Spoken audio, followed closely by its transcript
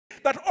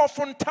that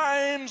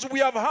oftentimes we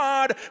have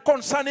heard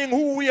concerning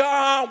who we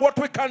are, what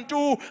we can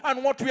do,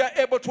 and what we are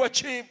able to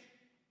achieve.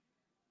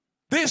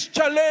 This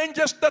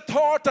challenges the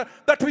thought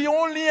that we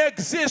only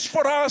exist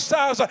for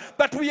ourselves,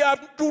 that we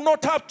do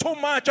not have too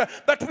much,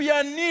 that we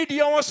are needy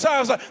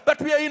ourselves,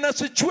 that we are in a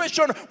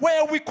situation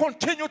where we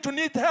continue to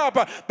need help.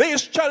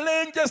 This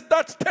challenges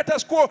that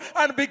status quo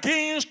and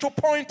begins to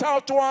point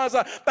out to us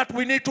that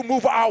we need to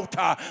move out,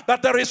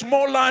 that there is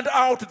more land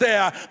out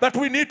there, that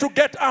we need to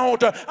get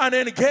out and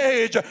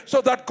engage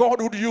so that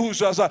God would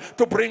use us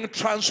to bring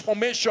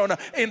transformation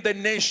in the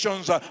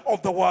nations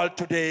of the world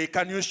today.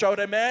 Can you shout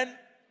amen?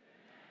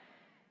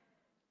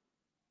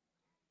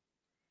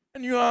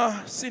 And your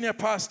senior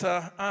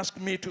pastor asked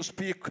me to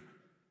speak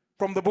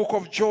from the book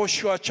of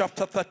Joshua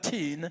chapter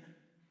 13,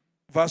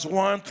 verse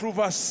 1 through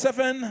verse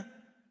 7,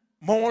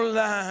 more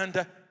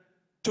land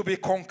to be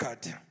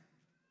conquered.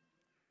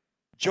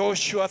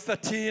 Joshua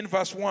 13,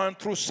 verse 1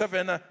 through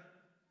 7,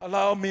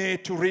 allow me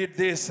to read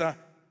this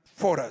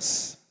for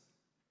us.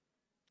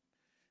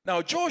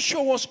 Now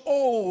Joshua was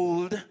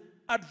old,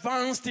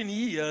 advanced in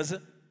years,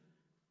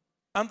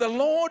 and the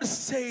Lord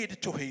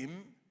said to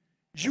him,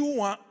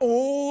 "You are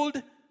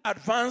old,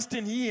 advanced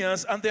in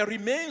years, and there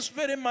remains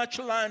very much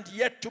land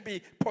yet to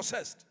be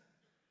possessed.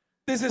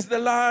 This is the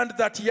land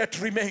that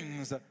yet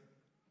remains,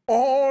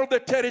 all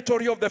the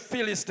territory of the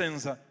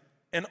Philistines,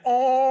 and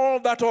all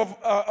that of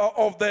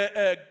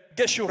the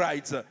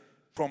Geshurites,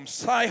 from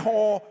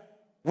Sihor,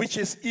 which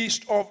is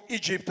east of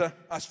Egypt,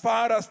 as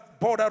far as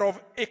border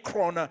of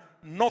Ekron,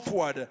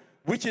 northward,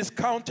 which is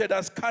counted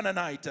as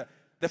Canaanite,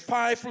 the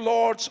 5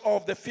 lords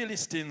of the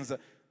Philistines,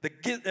 the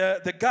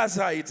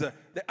Gazites,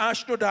 the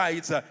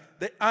Ashdodites,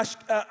 the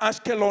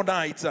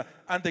Ashkelonites,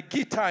 and the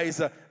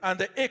Gittites, and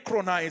the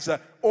Ekronites,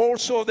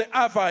 also the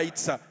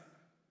Avites,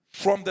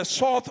 from the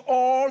south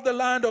all the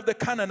land of the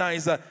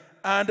Canaanites,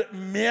 and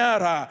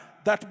Meara,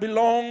 that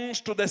belongs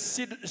to the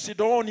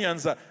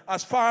Sidonians,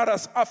 as far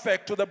as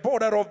Aphek, to the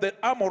border of the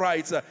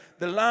Amorites,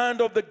 the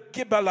land of the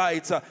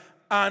Gibeonites,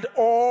 and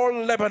all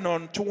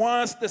Lebanon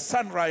towards the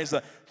sunrise,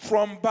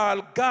 from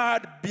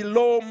Baal-Gad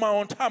below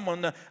Mount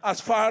Hammon,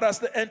 as far as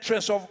the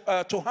entrance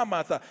to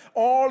Hamath,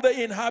 all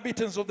the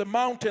inhabitants of the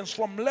mountains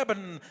from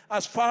Lebanon,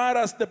 as far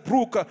as the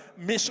brook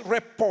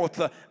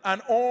Misrepoth,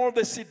 and all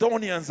the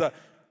Sidonians.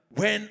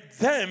 When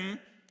them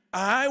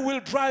I will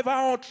drive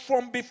out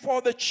from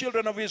before the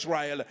children of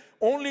Israel,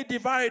 only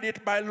divide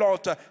it by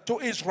lot to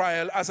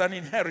Israel as an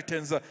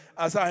inheritance,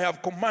 as I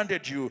have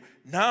commanded you.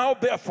 Now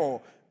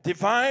therefore,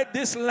 divide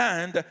this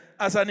land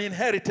as an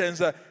inheritance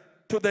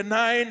to the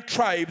 9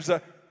 tribes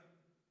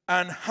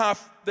and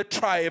half the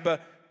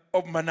tribe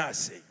of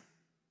Manasseh."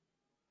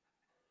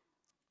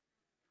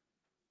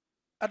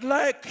 I'd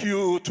like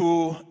you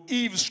to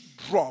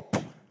eavesdrop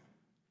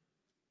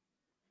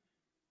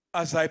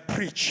as I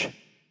preach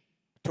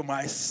to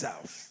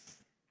myself.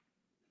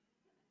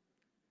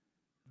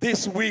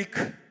 This week,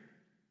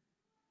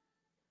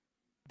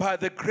 by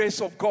the grace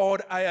of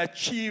God, I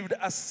achieved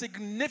a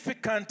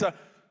significant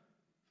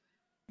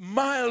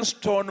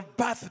milestone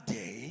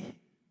birthday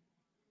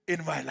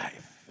in my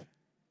life.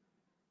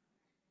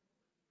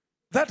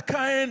 That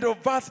kind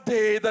of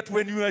birthday that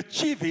when you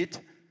achieve it,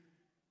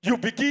 you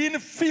begin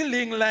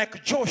feeling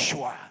like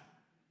Joshua.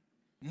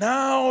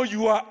 Now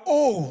you are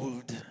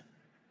old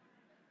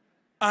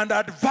and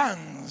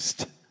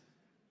advanced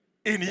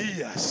in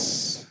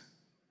years.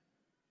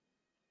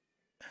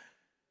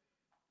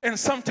 And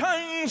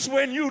sometimes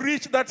when you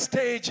reach that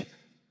stage,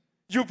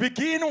 you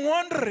begin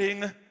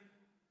wondering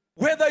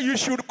whether you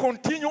should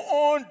continue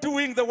on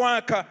doing the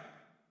work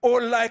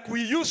or like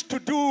we used to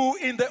do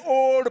in the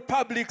old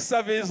public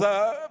service,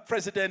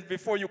 President,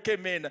 before you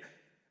came in.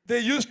 They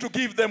used to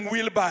give them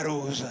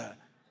wheelbarrows.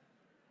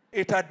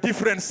 It had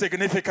different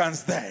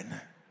significance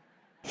then,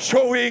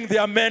 showing they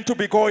are meant to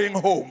be going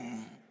home.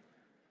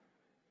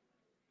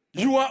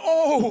 You are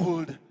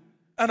old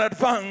and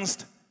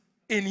advanced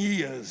in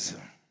years.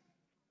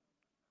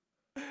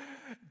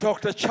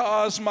 Dr.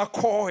 Charles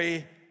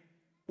McCoy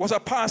was a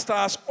pastor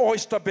at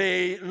Oyster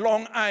Bay,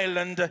 Long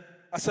Island,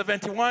 a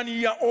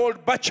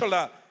 71-year-old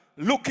bachelor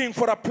looking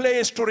for a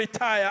place to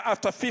retire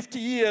after 50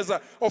 years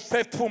of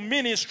faithful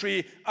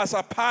ministry as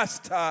a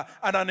pastor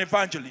and an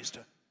evangelist.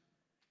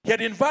 He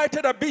had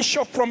invited a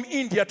bishop from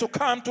India to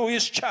come to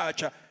his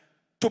church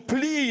to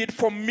plead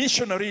for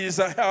missionaries'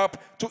 help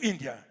to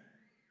India.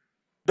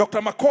 Dr.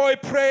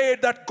 McCoy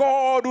prayed that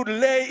God would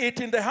lay it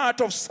in the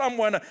heart of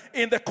someone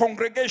in the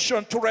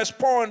congregation to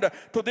respond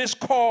to this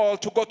call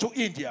to go to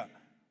India.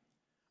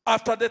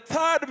 After the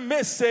 3rd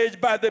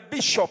message by the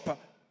bishop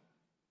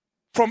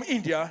from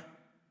India,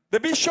 the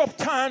bishop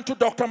turned to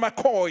Dr.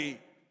 McCoy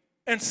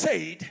and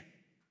said,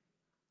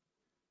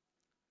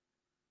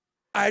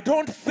 "I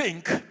don't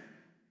think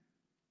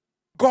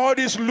God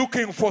is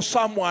looking for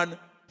someone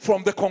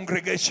from the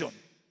congregation.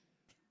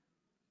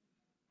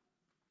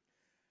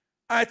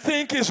 I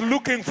think he's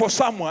looking for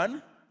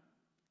someone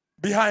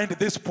behind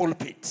this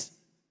pulpit."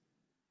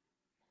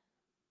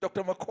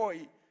 Dr.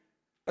 McCoy,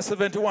 a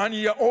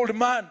 71-year-old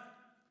man,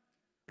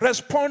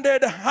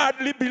 responded,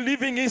 hardly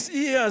believing his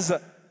ears,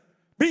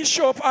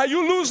 Bishop, are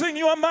you losing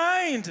your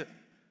mind?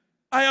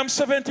 I am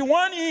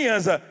 71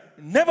 years,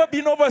 never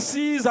been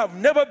overseas, I've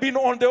never been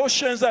on the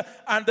oceans,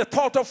 and the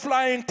thought of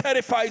flying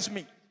terrifies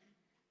me.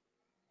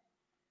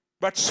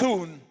 But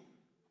soon,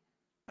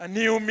 a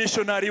new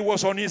missionary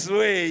was on his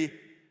way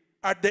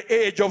at the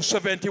age of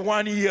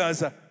 71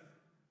 years,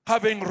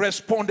 having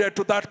responded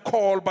to that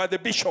call by the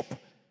bishop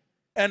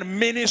and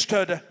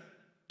ministered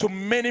to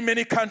many,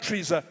 many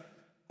countries.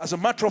 As a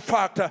matter of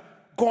fact,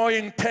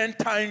 going 10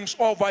 times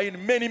over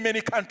in many,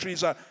 many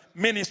countries,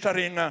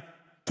 ministering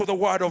to the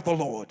word of the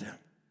Lord.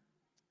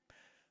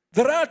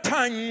 There are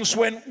times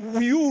when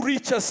you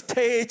reach a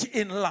stage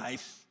in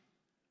life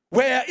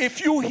where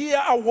if you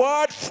hear a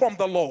word from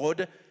the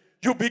Lord,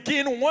 you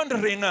begin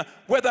wondering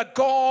whether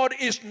God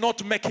is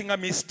not making a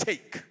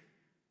mistake.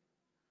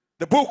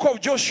 The book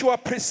of Joshua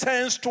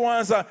presents to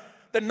us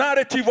the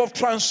narrative of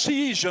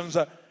transitions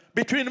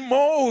between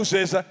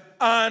Moses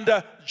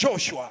and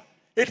Joshua.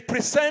 It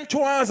presents to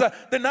us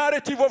the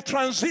narrative of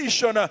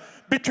transition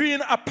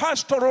between a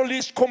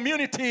pastoralist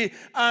community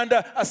and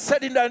a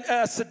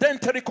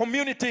sedentary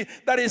community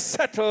that is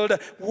settled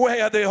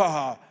where they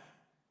are.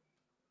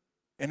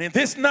 And in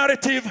this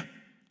narrative,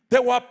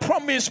 there were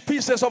promised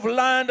pieces of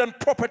land and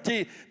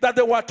property that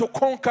they were to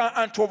conquer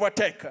and to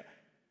overtake.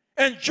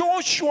 And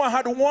Joshua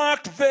had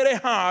worked very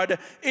hard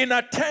in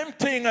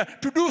attempting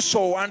to do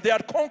so. And they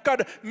had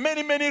conquered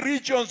many, many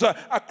regions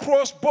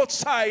across both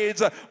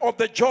sides of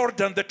the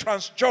Jordan, the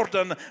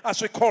Transjordan,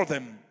 as we call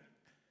them.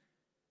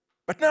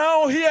 But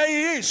now here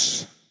he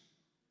is.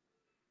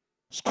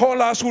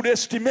 Scholars would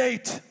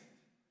estimate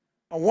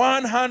a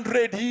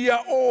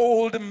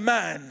 100-year-old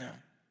man.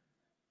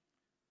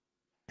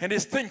 And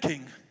he's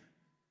thinking,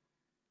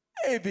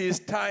 maybe it's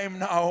time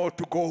now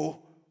to go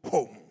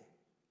home.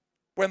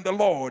 When the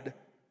Lord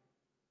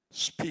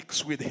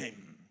speaks with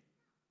him.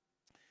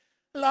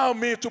 Allow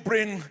me to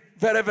bring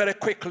very, very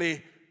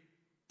quickly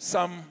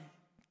some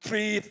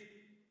 3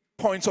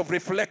 points of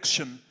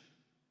reflection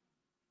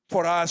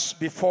for us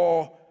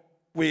before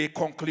we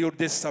conclude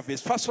this service.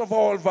 First of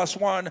all, verse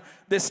 1,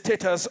 the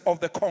status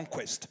of the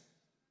conquest.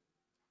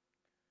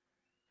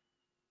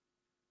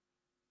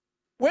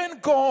 When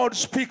God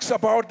speaks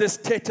about the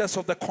status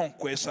of the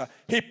conquest,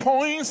 he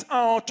points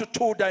out to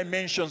 2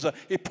 dimensions.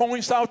 He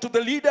points out to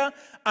the leader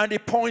and he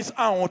points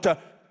out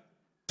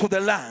to the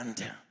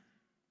land,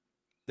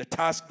 the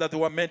task that they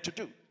were meant to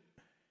do.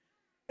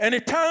 And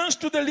he turns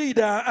to the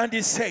leader and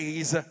he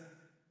says,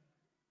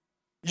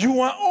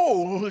 you are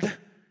old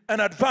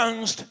and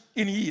advanced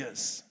in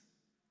years.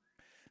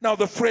 Now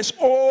the phrase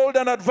old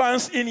and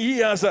advanced in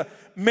years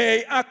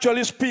may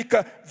actually speak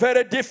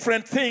very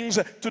different things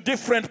to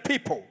different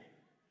people.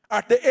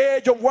 At the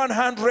age of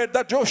 100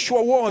 that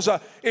Joshua was,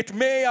 it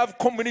may have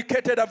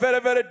communicated a very,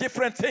 very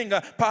different thing.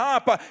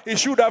 Perhaps he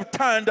should have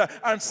turned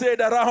and said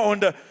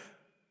around,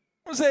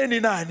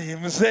 Mzeni nani,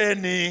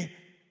 mzeni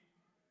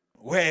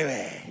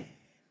wewe.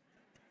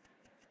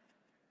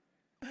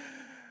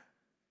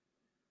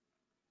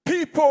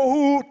 People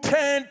who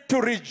tend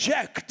to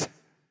reject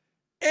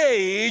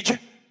age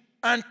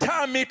and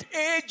term it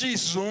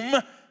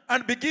ageism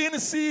and begin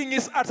seeing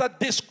it as a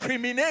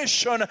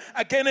discrimination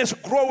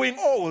against growing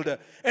old.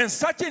 And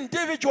such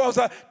individuals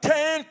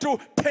tend to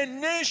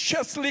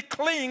tenaciously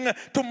cling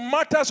to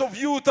matters of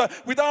youth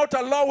without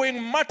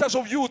allowing matters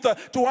of youth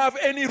to have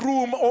any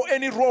room or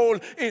any role,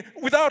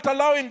 without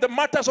allowing the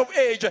matters of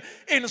age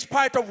in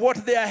spite of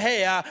what their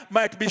hair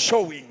might be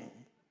showing.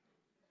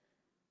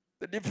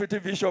 The Deputy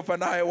Bishop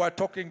and I were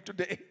talking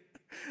today,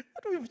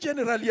 and we've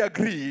generally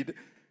agreed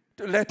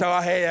to let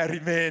our hair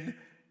remain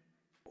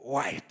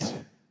white.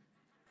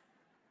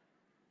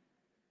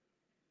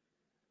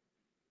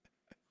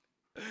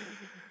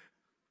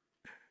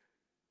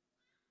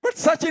 But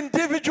such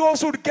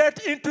individuals would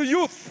get into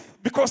youth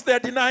because they're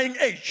denying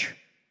age.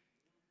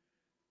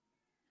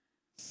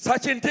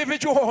 Such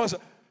individuals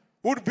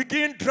would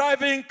begin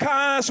driving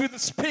cars with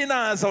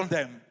spinners on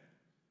them.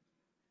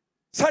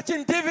 Such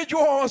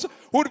individuals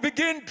would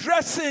begin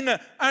dressing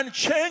and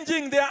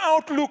changing their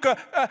outlook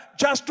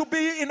just to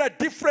be in a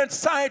different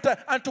site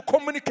and to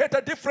communicate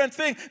a different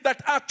thing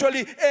that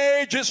actually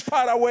age is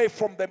far away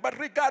from them. But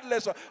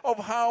regardless of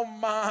how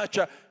much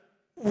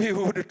we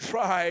would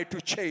try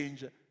to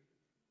change,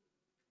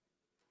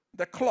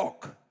 the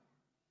clock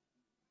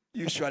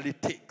usually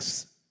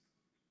ticks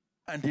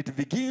and it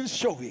begins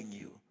showing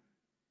you,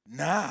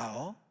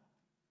 now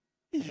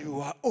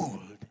you are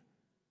old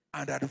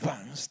and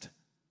advanced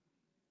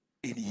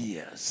in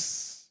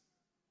years.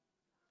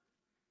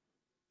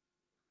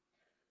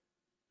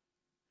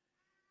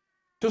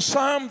 To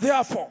some,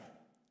 therefore,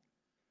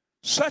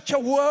 such a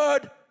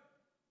word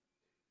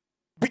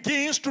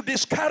begins to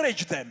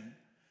discourage them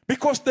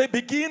because they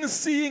begin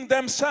seeing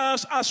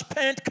themselves as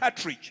spent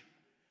cartridge.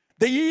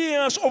 The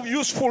years of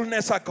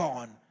usefulness are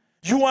gone.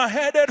 You are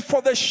headed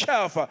for the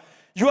shelf.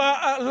 Your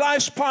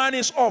lifespan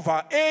is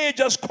over. Age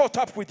has caught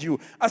up with you.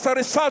 As a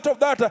result of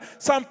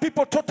that, some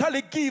people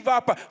totally give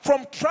up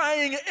from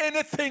trying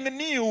anything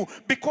new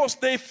because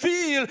they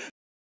feel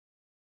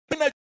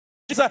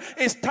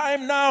It's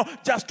time now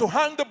just to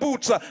hang the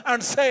boots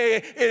and say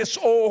it's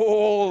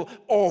all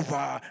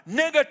over.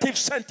 Negative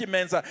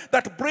sentiments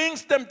that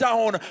brings them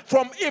down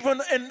from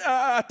even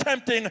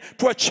attempting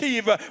to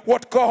achieve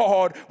what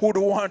God would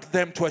want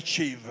them to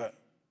achieve.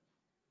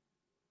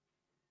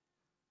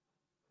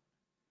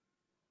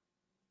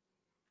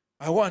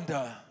 I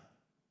wonder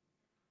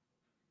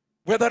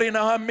whether in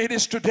our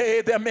midst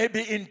today there may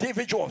be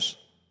individuals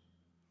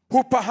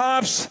who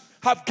perhaps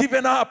have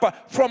given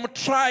up from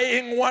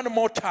trying one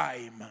more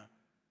time.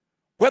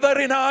 Whether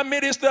in our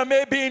midst there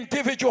may be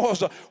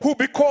individuals who,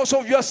 because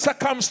of your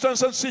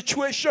circumstance and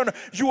situation,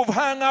 you have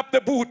hung up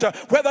the boot.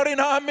 Whether in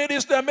our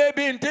midst there may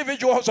be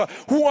individuals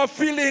who are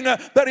feeling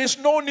there is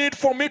no need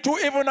for me to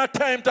even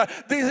attempt.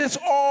 This is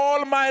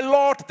all my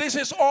lot. This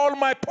is all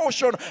my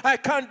portion. I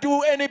can't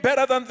do any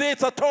better than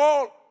this at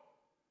all.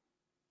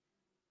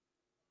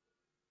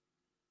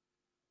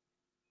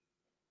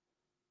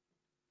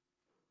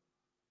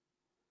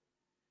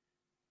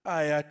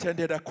 I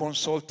attended a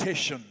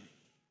consultation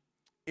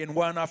in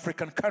one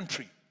African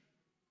country.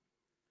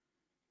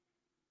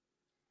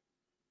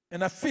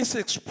 And a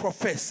physics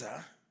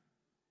professor,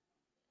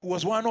 who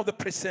was one of the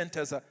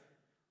presenters,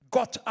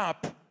 got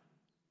up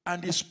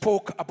and he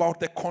spoke about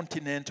the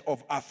continent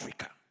of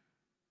Africa.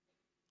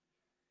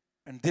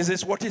 And this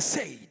is what he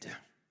said,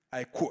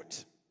 I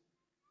quote,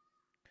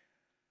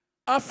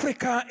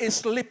 "Africa is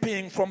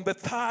slipping from the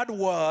third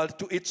world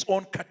to its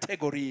own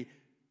category,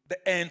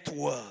 the nth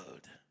world.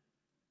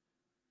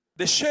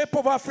 The shape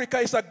of Africa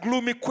is a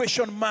gloomy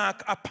question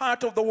mark, a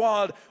part of the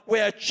world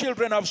where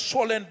children have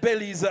swollen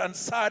bellies and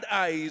sad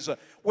eyes,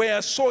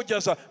 where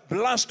soldiers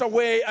blast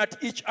away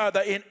at each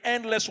other in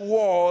endless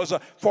wars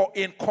for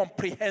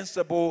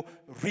incomprehensible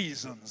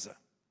reasons.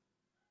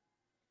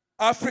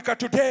 Africa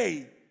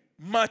today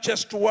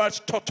marches towards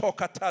total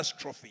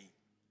catastrophe."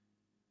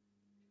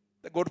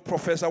 The good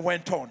professor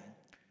went on.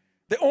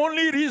 "The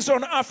only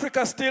reason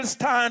Africa still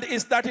stands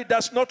is that it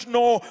does not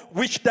know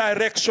which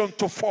direction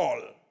to fall.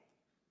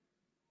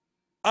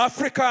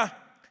 Africa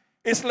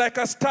is like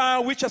a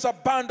star which has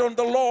abandoned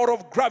the law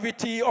of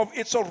gravity of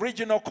its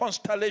original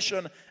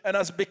constellation and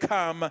has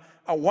become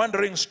a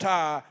wandering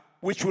star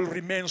which will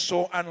remain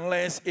so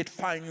unless it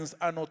finds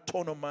an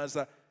autonomous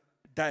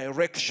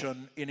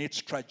direction in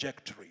its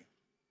trajectory."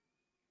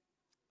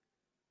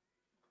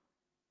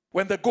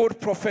 When the good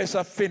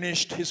professor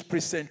finished his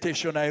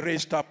presentation, I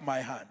raised up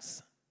my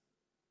hands.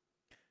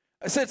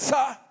 I said,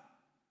 "Sir,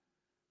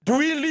 do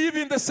we live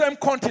in the same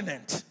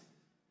continent?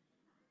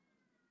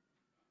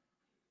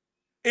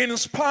 In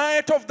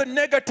spite of the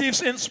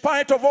negatives, in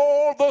spite of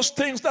all those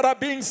things that are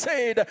being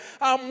said,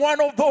 I'm one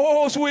of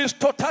those who is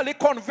totally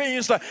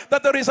convinced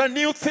that there is a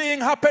new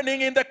thing happening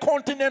in the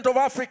continent of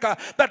Africa,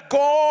 that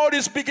God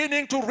is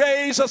beginning to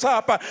raise us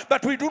up,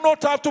 that we do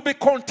not have to be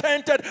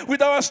contented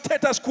with our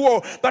status quo,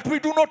 that we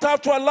do not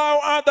have to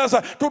allow others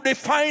to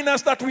define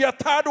us, that we are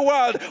third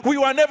world. We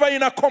were never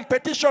in a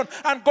competition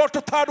and got to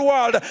third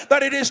world,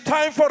 that it is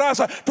time for us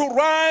to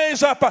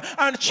rise up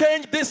and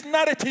change this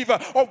narrative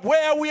of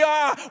where we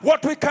are,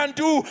 what we can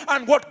do,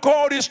 and what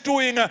God is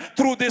doing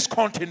through this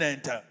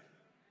continent."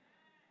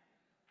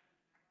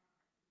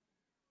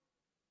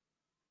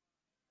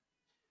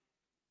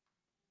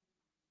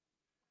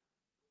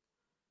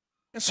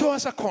 And so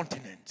as a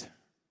continent,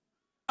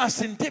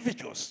 as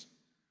individuals,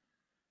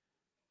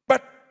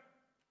 but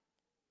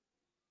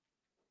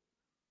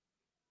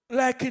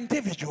like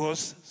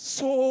individuals,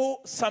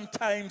 so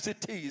sometimes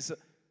it is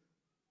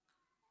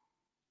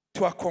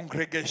to a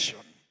congregation.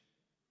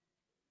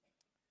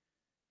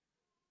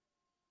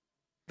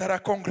 That a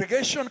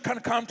congregation can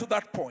come to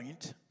that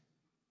point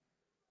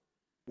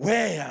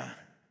where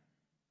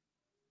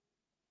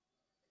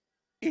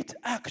it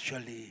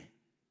actually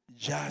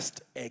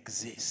just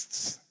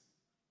exists.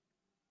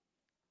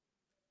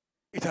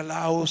 It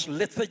allows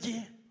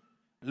lethargy,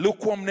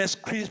 lukewarmness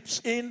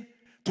creeps in,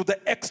 to the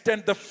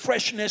extent the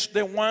freshness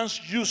they once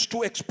used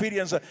to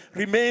experience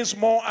remains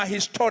more a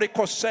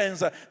historical sense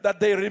that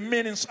they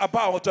reminisce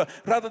about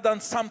rather than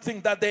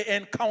something that they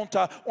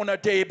encounter on a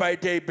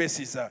day-by-day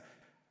basis.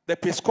 The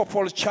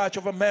Episcopal Church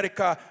of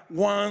America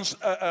once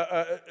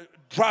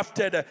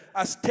drafted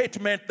a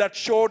statement that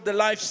showed the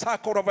life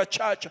cycle of a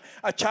church.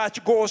 A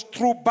church goes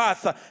through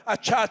birth, a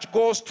church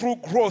goes through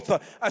growth,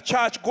 a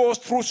church goes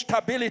through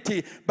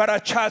stability, but a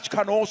church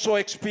can also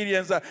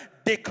experience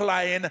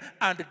decline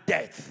and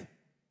death.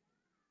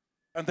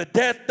 And the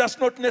death does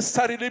not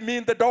necessarily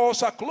mean the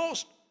doors are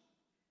closed.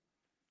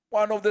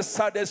 One of the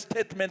saddest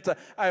statements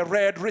I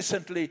read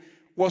recently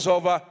was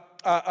of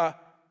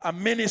a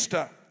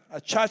minister, a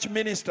church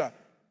minister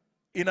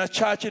in a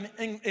church in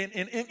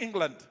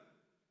England,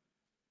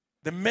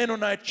 the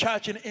Mennonite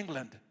church in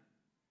England.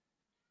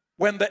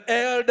 When the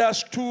elder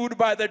stood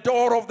by the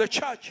door of the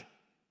church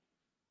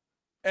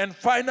and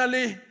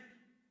finally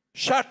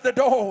shut the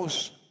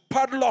doors,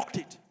 padlocked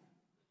it,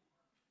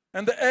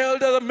 and the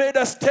elder made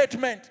a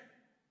statement.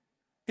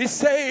 He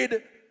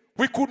said,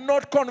 "We could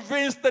not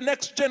convince the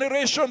next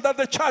generation that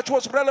the church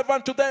was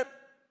relevant to them.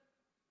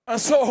 And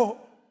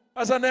so,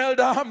 as an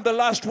elder, I'm the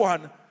last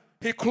one.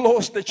 he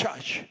closed the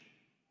church.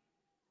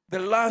 The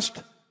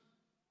last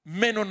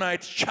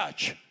Mennonite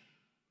church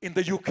in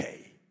the UK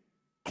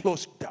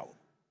closed down.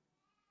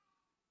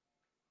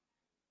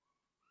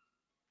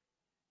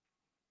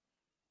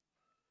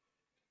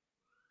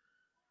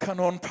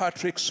 Canon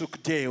Patrick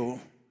Sukdeo,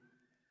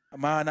 a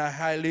man I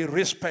highly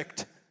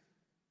respect,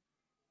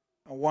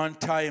 a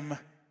one-time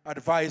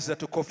advisor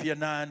to Kofi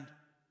Annan,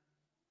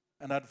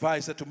 an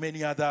advisor to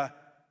many other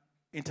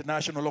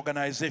international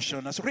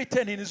organizations, has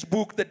written in his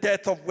book, The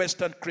Death of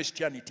Western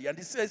Christianity. And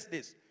he says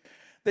this: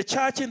 the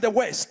church in the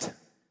West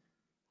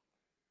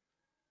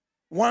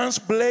once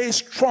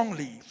blazed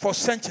strongly for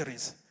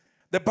centuries.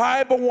 The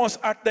Bible was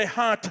at the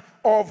heart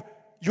of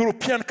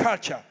European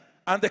culture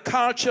and the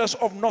cultures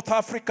of North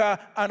Africa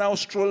and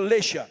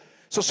Australasia.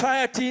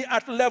 Society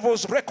at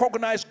levels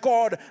recognized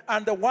God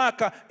and the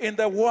worker in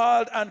the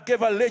world and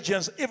gave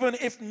allegiance, even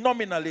if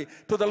nominally,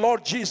 to the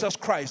Lord Jesus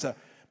Christ.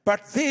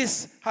 But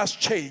this has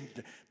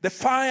changed. The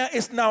fire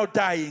is now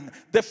dying.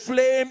 The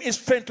flame is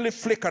faintly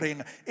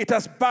flickering. It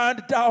has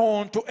burned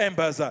down to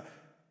embers,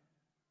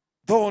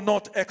 though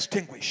not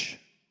extinguished.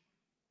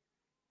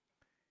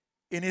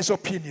 In his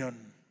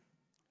opinion,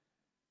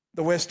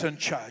 the Western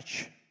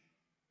church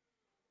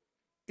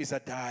is a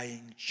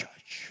dying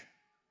church.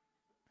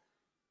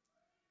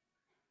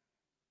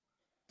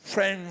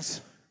 Friends,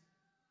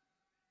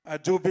 I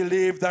do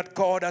believe that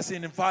God has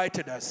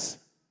invited us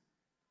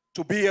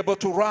to be able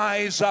to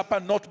rise up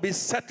and not be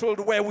settled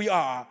where we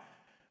are,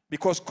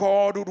 because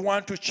God would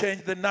want to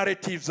change the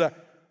narratives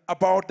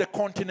about the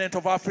continent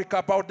of Africa,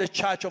 about the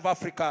church of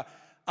Africa,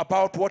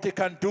 about what he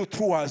can do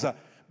through us,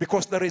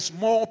 because there is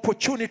more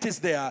opportunities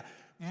there,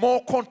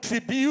 more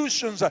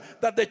contributions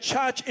that the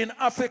church in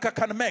Africa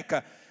can make,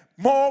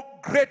 more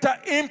greater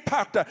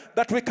impact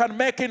that we can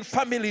make in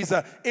families,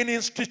 in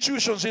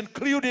institutions,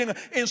 including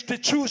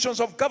institutions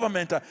of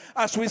government,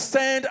 as we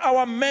send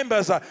our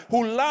members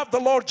who love the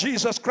Lord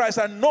Jesus Christ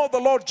and know the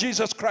Lord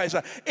Jesus Christ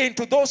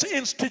into those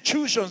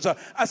institutions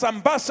as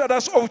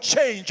ambassadors of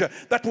change,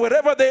 that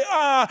wherever they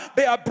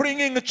are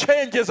bringing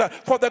changes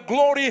for the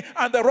glory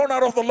and the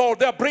honor of the Lord.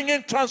 They are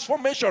bringing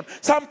transformation.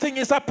 Something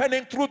is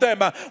happening through them,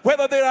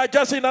 whether they are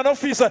just in an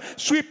office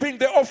sweeping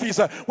the office,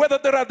 whether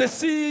they are the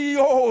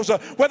CEOs,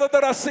 whether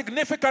there are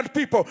significant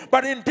people,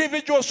 but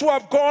individuals who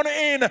have gone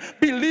in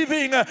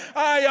believing,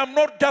 I am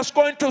not just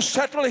going to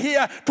settle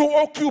here to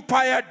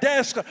occupy a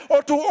desk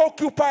or to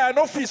occupy an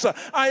office.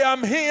 I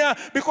am here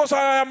because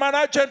I am an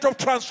agent of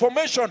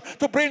transformation,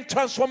 to bring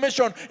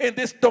transformation in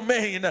this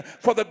domain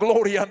for the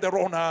glory and the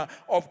honor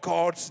of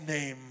God's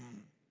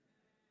name.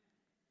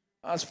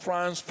 As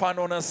Franz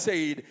Fanon has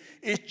said,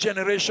 each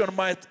generation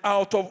might,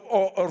 out of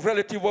a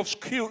relative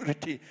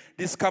obscurity,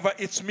 discover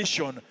its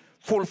mission,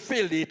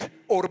 fulfill it,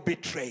 or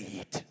betray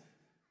it.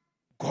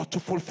 God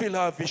to fulfill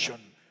our vision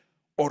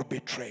or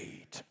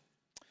betray it.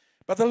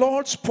 But the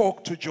Lord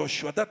spoke to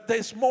Joshua that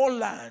there's more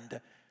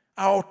land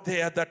out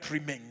there that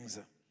remains.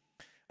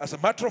 As a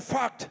matter of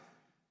fact,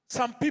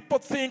 some people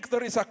think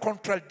there is a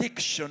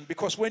contradiction,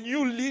 because when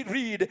you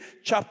read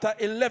chapter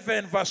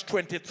 11 verse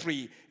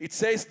 23, it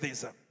says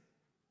this: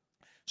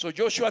 so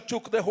Joshua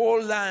took the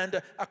whole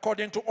land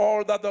according to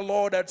all that the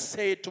Lord had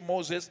said to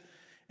Moses,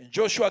 and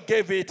Joshua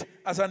gave it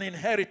as an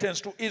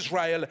inheritance to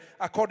Israel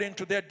according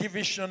to their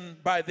division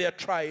by their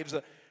tribes.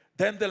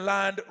 Then the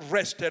land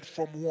rested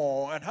from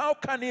war. And how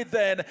can he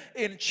then,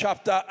 in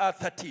chapter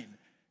 13,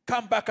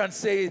 come back and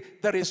say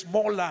there is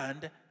more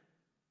land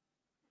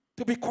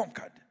to be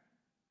conquered,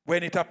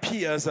 when it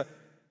appears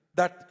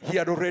that he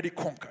had already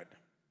conquered?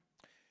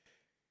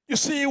 You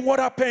see, what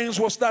happens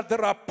was that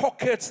there are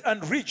pockets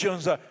and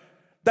regions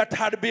that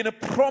had been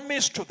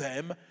promised to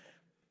them,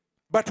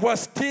 but were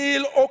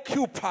still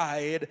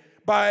occupied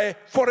by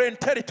foreign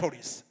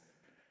territories.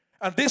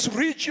 And these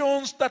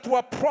regions that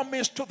were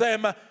promised to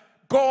them,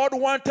 God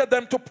wanted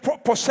them to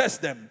possess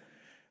them.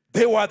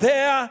 They were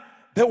there.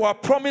 There were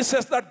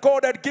promises that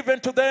God had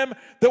given to them.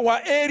 There were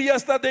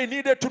areas that they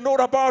needed to know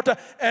about.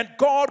 And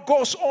God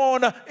goes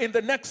on in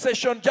the next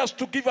session just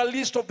to give a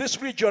list of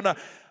this region,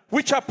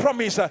 which are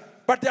promised,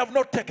 but they have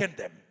not taken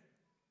them.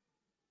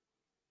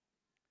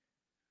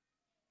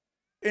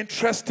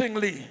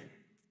 Interestingly,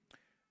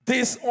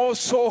 this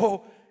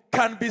also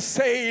can be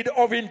said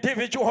of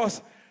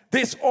individuals.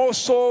 This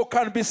also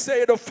can be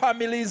said of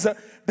families.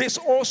 This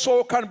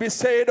also can be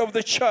said of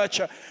the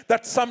church,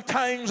 that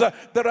sometimes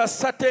there are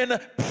certain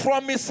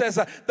promises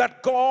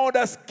that God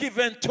has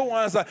given to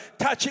us,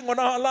 touching on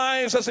our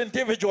lives as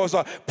individuals,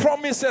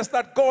 promises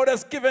that God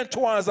has given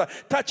to us,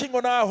 touching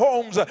on our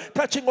homes,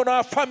 touching on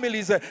our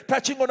families,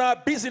 touching on our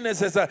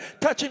businesses,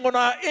 touching on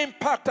our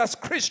impact as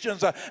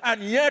Christians,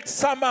 and yet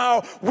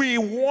somehow we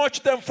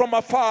watch them from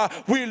afar,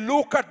 we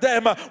look at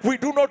them, we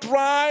do not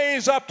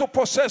rise up to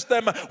possess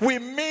them, we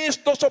miss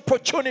those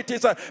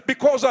opportunities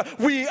because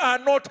we are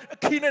not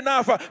keen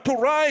enough to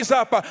rise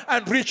up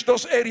and reach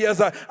those areas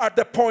at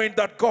the point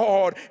that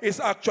God is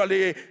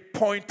actually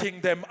pointing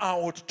them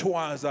out to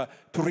us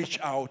to reach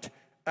out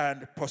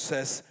and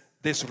possess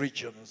these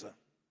regions.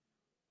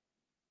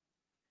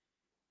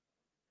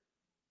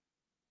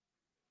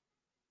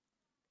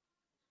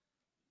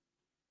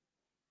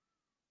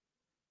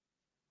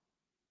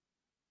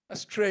 a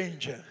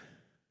stranger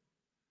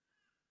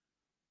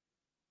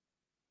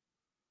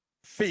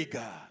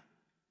figure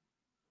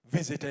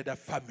visited a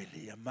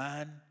family, a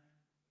man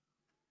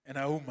and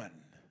a woman,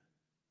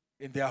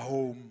 in their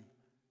home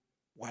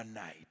one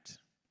night.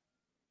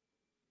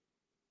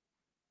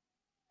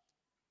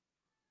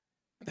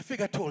 And the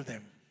figure told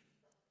them,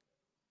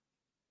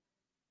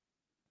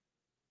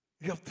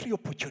 you have 3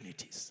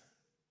 opportunities.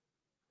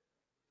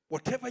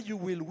 Whatever you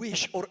will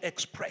wish or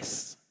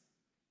express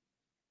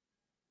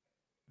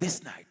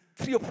this night,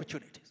 3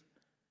 opportunities,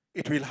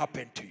 it will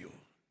happen to you.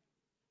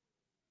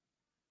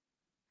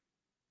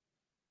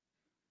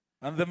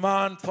 And the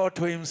man thought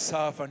to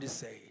himself and he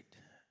said,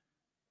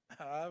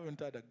 I haven't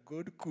had a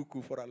good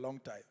cuckoo for a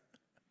long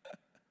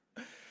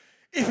time.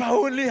 If I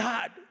only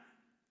had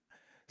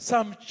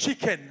some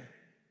chicken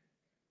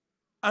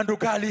and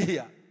ugali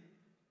here.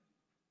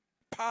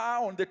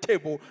 On the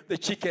table, the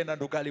chicken and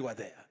ugali were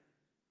there.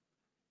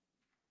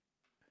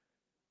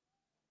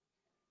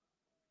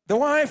 The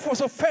wife was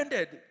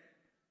offended.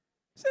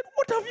 Said,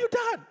 what have you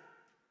done?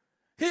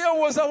 Here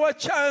was our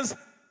chance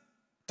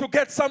to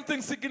get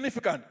something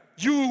significant.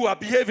 You are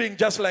behaving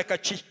just like a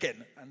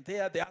chicken. And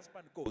there the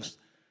husband goes,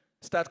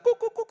 starts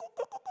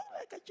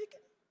like a chicken.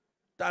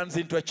 Turns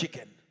into a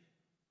chicken.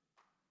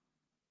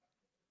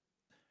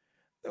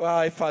 The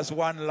wife has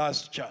one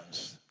last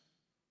chance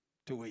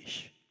to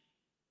wish.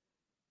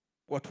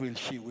 What will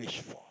she wish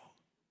for?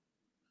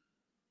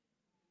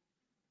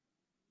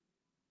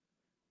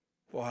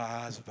 For her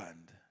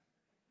husband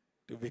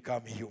to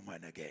become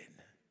human again.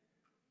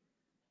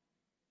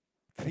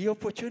 3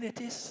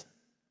 opportunities,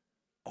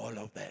 all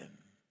of them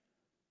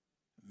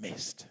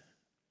missed.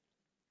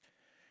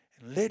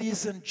 And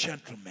ladies and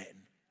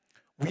gentlemen,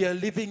 we are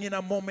living in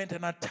a moment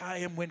and a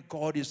time when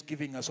God is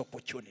giving us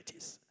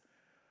opportunities.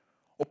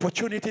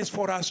 Opportunities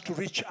for us to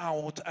reach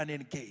out and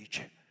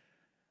engage.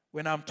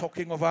 When I'm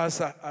talking of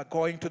us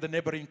going to the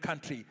neighboring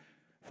country,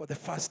 for the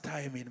first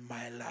time in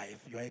my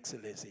life, Your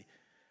Excellency,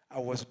 I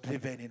was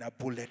driven in a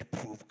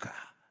bulletproof car.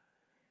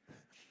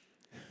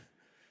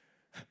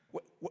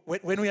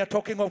 When we are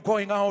talking of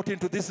going out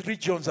into these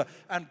regions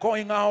and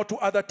going out to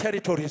other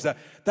territories,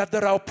 that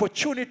there are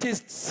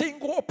opportunities,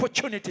 single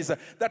opportunities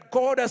that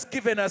God has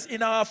given us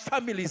in our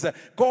families,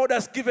 God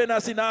has given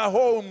us in our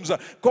homes,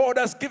 God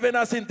has given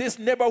us in this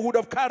neighborhood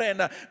of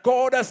Karen,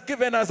 God has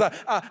given us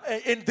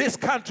in this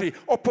country,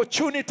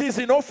 opportunities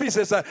in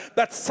offices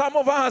that some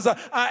of us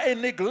are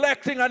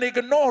neglecting and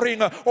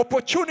ignoring,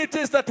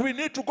 opportunities that we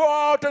need to go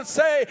out and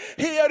say,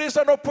 here is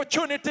an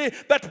opportunity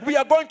that we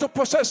are going to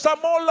possess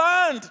some more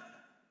land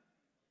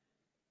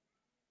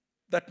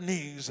that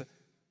needs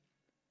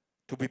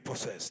to be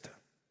possessed.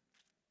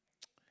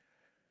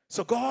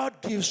 So God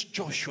gives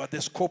Joshua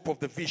the scope of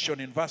the vision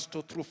in verse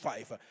 2 through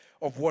 5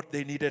 of what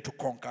they needed to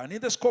conquer. And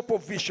in the scope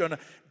of vision,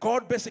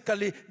 God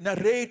basically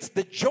narrates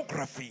the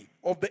geography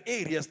of the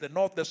areas, the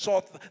north, the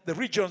south, the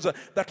regions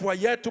that were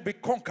yet to be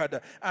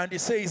conquered. And he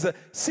says,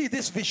 see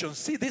this vision,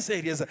 see these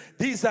areas.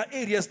 These are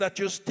areas that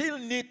you still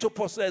need to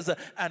possess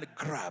and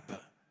grab.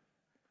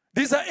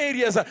 These are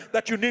areas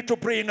that you need to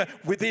bring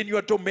within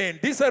your domain.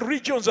 These are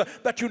regions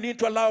that you need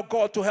to allow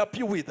God to help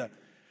you with.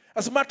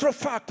 As a matter of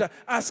fact,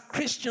 as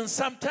Christians,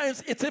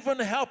 sometimes it's even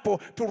helpful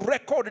to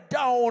record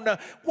down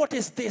what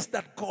is this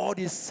that God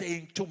is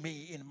saying to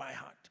me in my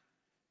heart.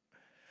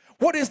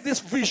 What is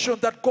this vision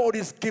that God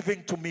is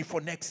giving to me for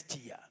next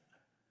year?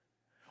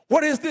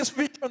 What is this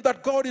vision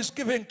that God is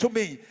giving to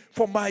me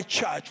for my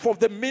church, for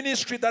the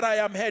ministry that I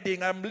am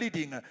heading, I'm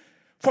leading?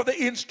 For the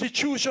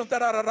institutions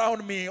that are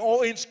around me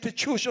or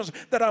institutions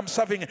that I'm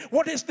serving.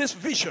 What is this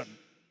vision?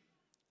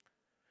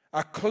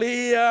 A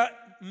clear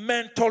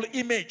mental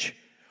image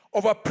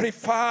of a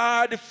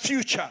preferred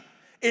future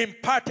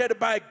imparted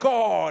by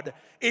God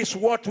is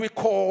what we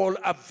call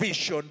a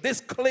vision.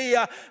 This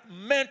clear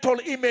mental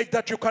image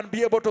that you can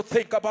be able to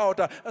think about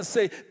and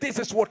say, this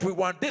is what we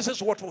want, this is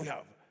what we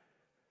have.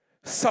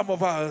 Some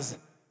of us,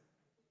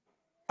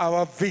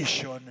 our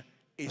vision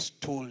is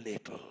too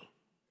little.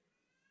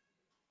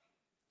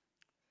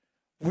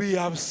 We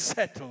have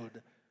settled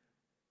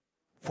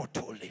for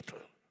too little.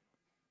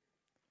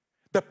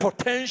 The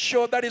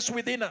potential that is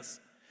within us,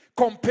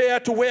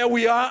 compared to where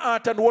we are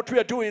at and what we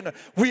are doing,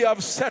 we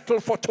have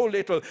settled for too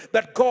little.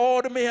 That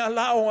God may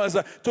allow us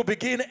to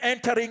begin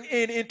entering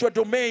into a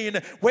domain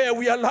where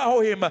we allow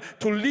Him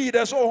to lead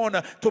us on,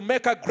 to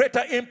make a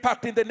greater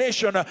impact in the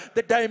nation,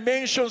 the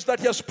dimensions that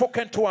He has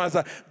spoken to us.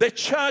 The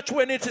church,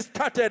 when it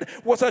started,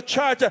 was a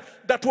church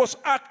that was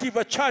active,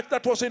 a church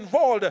that was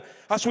involved.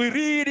 As we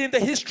read in the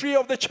history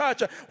of the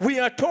church, we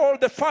are told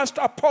the first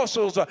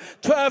apostles,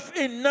 12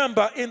 in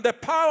number, in the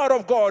power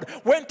of God,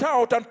 went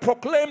out and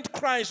proclaimed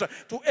Christ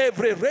to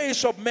every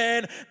race of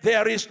men.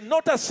 There is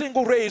not a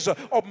single race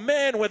of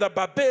men, whether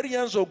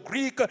barbarians or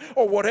Greek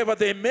or whatever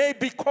they may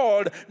be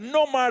called,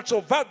 nomads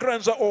or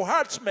vagrants or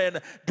herdsmen,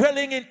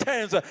 dwelling in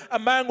tents,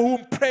 among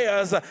whom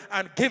prayers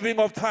and giving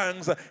of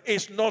thanks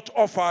is not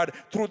offered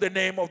through the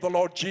name of the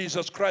Lord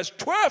Jesus Christ.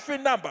 12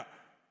 in number.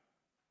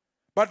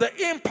 But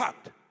the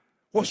impact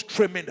was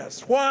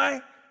tremendous.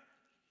 Why?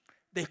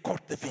 They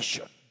caught the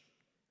vision.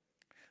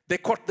 They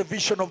caught the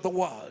vision of the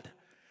world.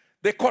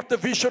 They caught the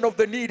vision of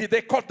the needy.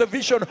 They caught the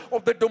vision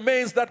of the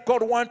domains that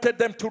God wanted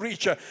them to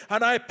reach.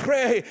 And I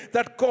pray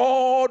that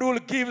God will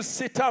give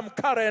CITAM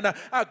Karen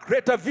a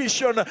greater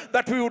vision,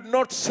 that we would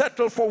not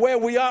settle for where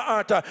we are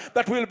at,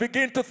 that we'll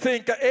begin to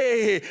think,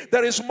 hey,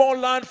 there is more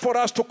land for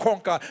us to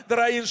conquer. There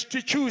are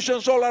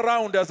institutions all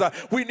around us.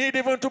 We need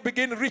even to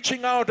begin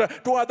reaching out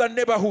to other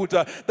neighborhoods,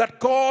 that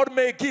God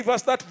may give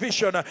us that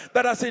vision,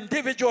 that as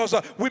individuals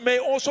we may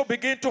also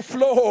begin to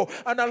flow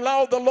and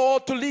allow the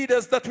Lord to lead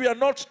us, that we are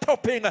not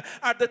stopping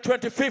at the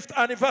 25th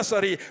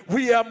anniversary.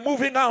 We are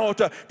moving out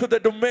to the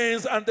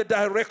domains and the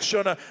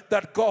direction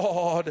that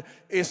God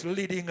is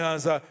leading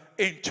us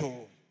into.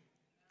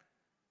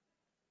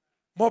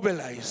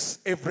 Mobilize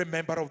every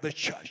member of the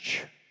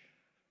church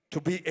to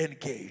be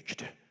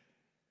engaged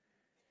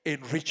in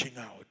reaching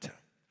out.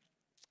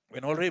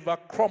 When Oliver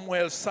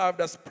Cromwell served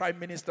as Prime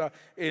Minister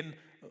in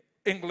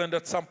England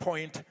at some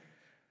point,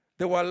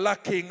 they were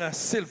lacking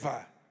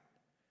silver,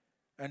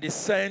 and he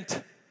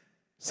sent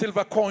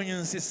silver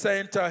coins. He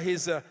sent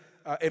his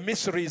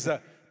emissaries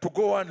to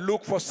go and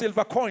look for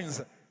silver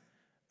coins.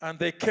 And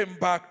they came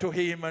back to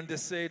him and they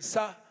said,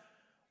 sir,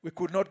 we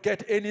could not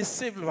get any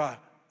silver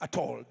at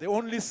all. The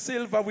only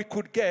silver we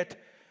could get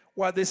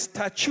were the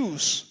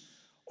statues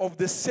of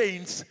the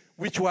saints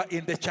which were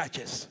in the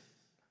churches.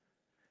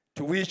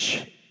 To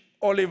which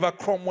Oliver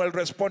Cromwell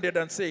responded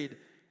and said,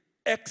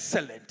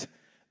 excellent.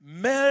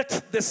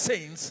 Melt the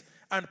saints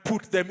and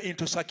put them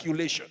into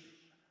circulation.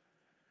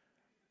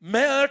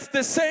 Melt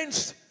the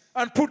saints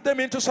and put them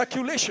into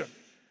circulation.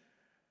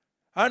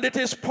 And it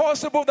is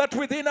possible that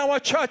within our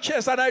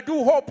churches, and I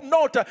do hope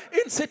not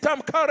in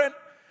CITAM Karen,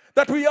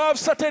 that we have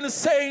certain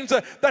saints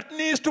that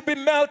needs to be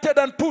melted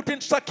and put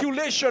in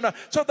circulation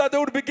so that they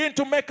would begin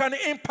to make an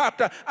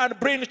impact and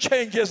bring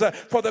changes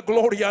for the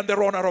glory and the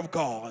honor of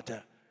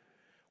God.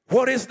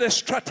 What is the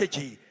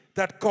strategy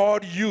that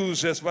God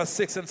uses? Verse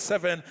 6 and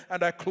 7,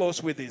 and I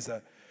close with this.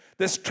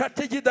 The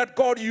strategy that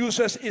God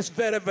uses is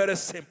very, very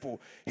simple.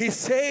 He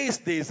says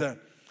this,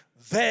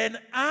 then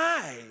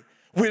I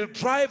will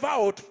drive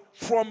out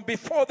from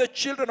before the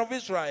children of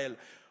Israel,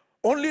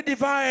 only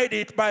divide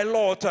it by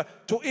lot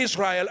to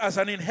Israel as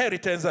an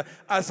inheritance,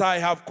 as I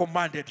have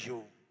commanded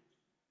you.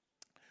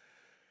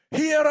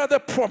 Here are the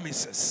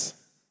promises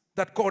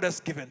that God has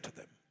given to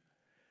them.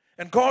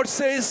 And God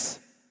says,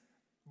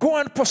 go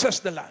and possess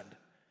the land.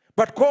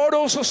 But God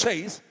also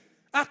says,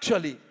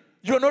 actually,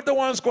 you're not the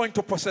ones going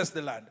to possess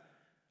the land.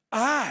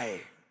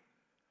 I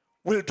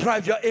will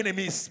drive your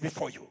enemies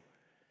before you.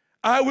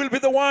 I will be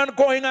the one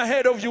going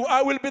ahead of you.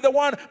 I will be the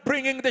one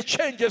bringing the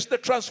changes, the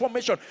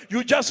transformation.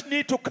 You just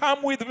need to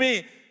come with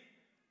me.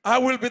 I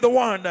will be the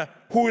one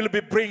who will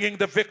be bringing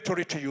the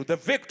victory to you. The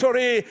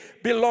victory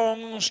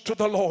belongs to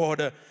the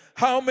Lord.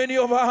 How many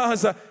of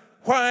us,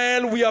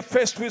 while we are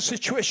faced with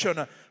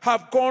situation,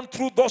 have gone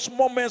through those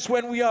moments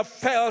when we have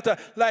felt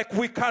like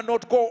we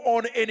cannot go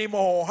on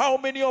anymore? How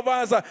many of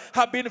us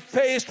have been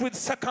faced with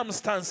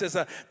circumstances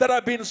that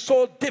have been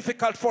so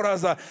difficult for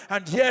us,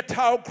 and yet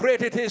how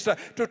great it is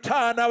to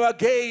turn our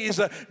gaze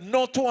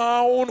not to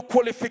our own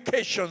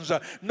qualifications,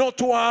 not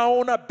to our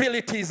own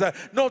abilities,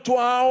 not to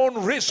our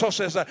own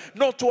resources,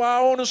 not to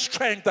our own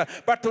strength,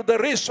 but to the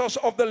resource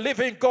of the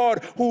living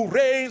God who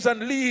reigns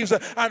and lives,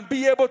 and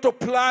be able to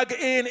plug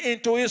in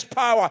into his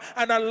power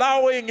and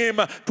allowing him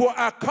to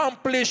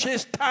accomplish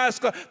his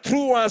task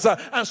through us.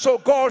 And so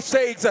God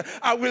says,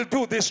 I will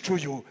do this to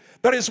you.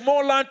 There is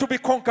more land to be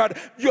conquered.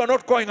 You are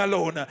not going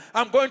alone.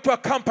 I'm going to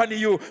accompany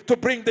you to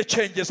bring the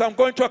changes. I'm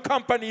going to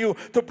accompany you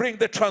to bring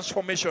the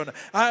transformation.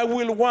 I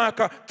will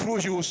work through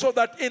you so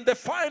that in the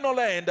final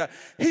end,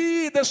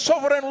 he, the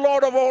sovereign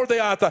Lord of all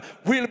the earth,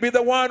 will be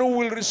the one who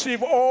will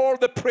receive all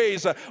the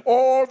praise,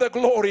 all the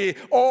glory,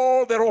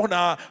 all the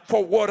honor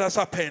for what has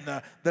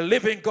happened. The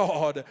living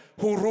God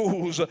who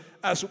rules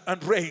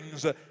and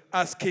reigns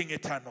as King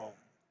eternal.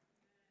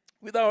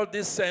 Without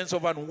this sense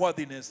of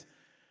unworthiness,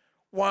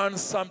 one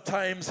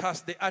sometimes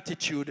has the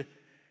attitude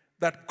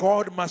that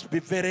God must be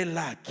very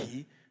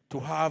lucky to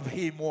have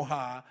him or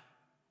her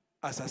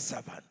as a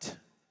servant.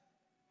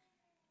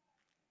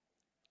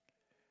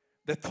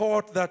 The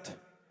thought that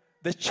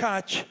the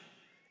church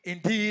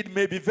indeed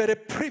may be very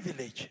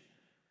privileged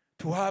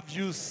to have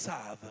you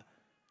serve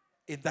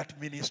in that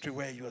ministry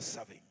where you are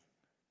serving.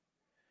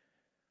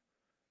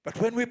 But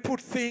when we put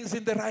things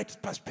in the right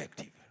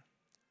perspective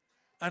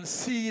and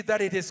see that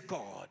it is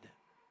God,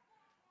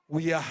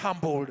 we are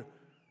humbled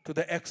to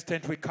the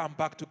extent we come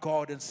back to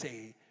God and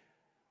say,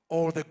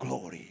 all the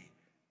glory,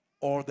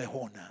 all the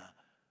honor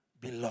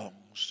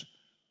belongs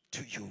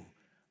to you.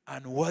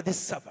 And worthy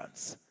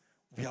servants,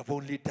 we have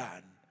only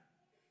done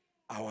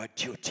our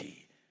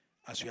duty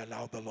as we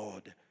allow the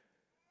Lord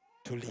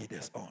to lead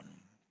us on.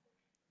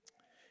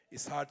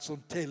 It's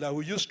Hudson Taylor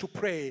who used to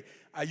pray.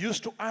 I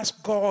used to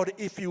ask God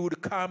if he would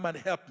come and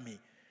help me.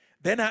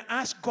 Then I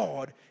asked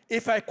God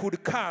if I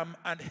could come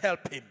and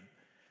help him.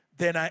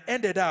 Then I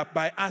ended up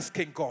by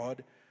asking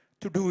God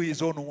to do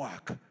his own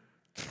work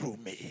through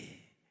me.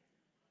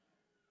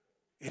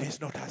 It is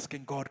not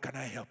asking God, can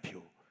I help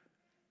you?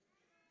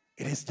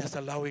 It it's just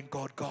allowing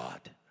God,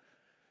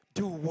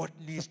 do what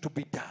needs to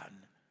be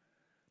done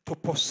to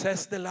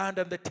possess the land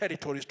and the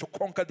territories, to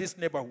conquer this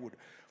neighborhood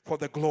for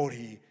the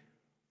glory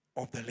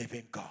of the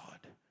living God.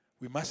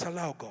 We must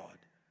allow God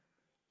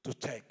to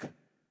take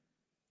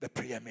the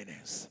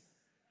preeminence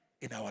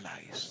in our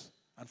lives.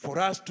 And for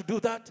us to do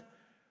that,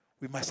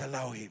 we must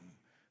allow him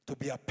to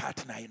be a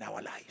partner in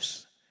our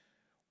lives.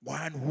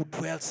 One who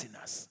dwells in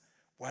us,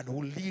 one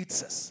who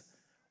leads us,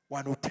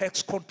 one who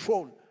takes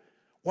control,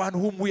 one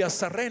whom we are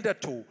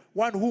surrendered to,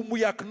 one whom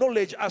we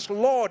acknowledge as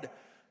Lord,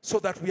 so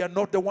that we are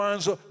not the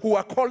ones who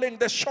are calling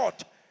the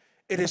shot.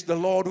 It is the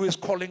Lord who is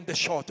calling the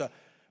shot,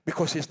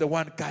 because he's the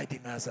one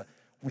guiding us.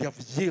 We have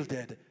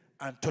yielded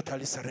and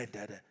totally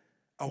surrendered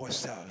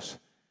ourselves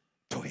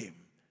to him.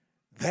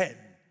 Then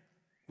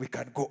we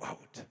can go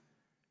out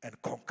and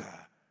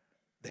conquer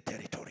the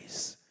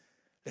territories.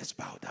 Let's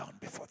bow down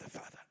before the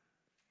Father.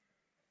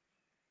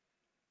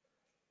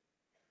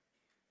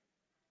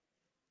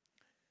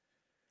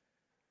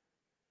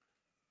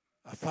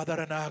 Our Father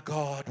and our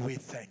God, we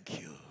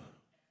thank you.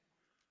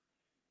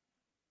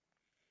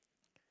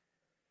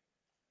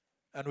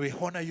 And we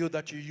honor you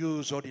that you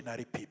use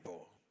ordinary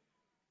people.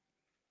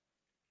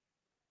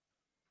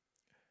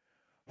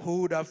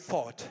 Who would have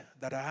thought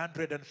that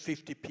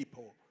 150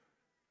 people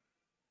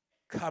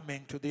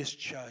coming to this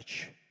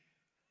church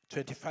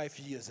 25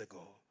 years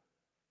ago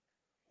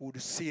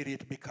would see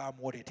it become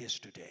what it is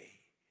today?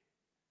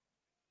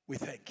 We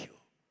thank you.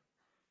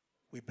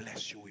 We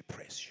bless you. We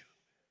praise you.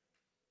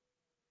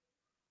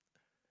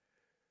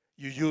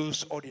 You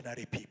use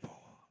ordinary people.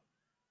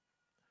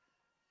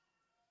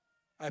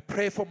 I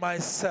pray for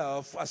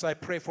myself as I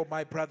pray for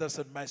my brothers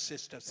and my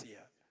sisters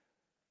here.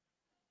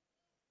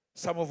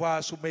 Some of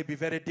us who may be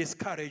very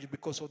discouraged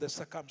because of the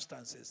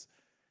circumstances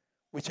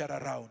which are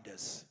around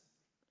us.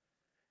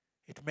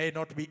 It may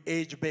not be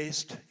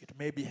age-based, it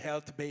may be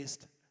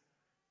health-based,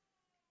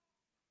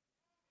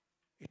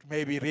 it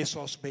may be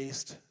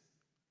resource-based,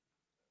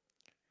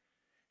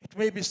 it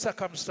may be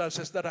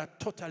circumstances that are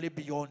totally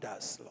beyond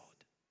us, Lord.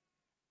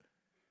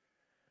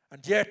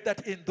 And yet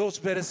that in those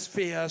very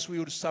spheres we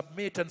would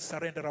submit and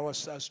surrender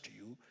ourselves to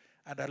you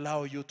and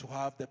allow you to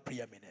have the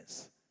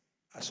preeminence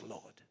as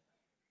Lord.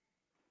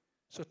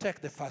 So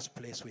take the first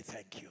place, we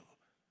thank you.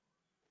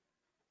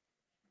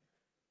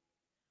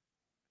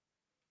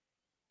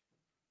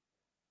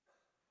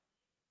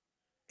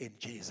 In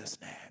Jesus'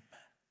 name,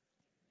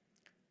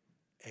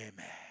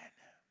 amen.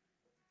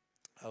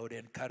 I would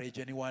encourage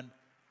anyone.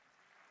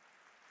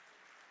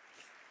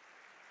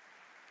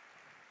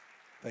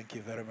 Thank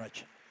you very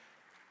much.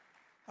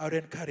 I would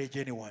encourage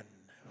anyone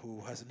who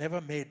has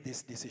never made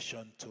this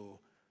decision to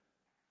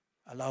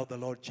allow the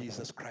Lord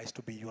Jesus Christ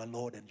to be your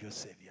Lord and your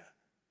Savior.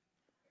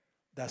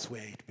 That's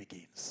where it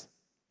begins.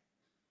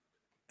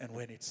 And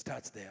when it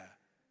starts there,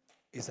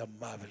 it's a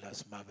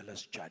marvelous,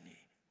 marvelous journey.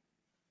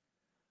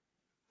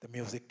 The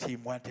music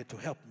team wanted to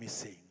help me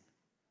sing.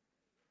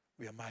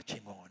 We are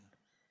marching on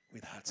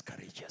with hearts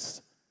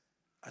courageous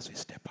as we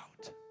step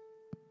out.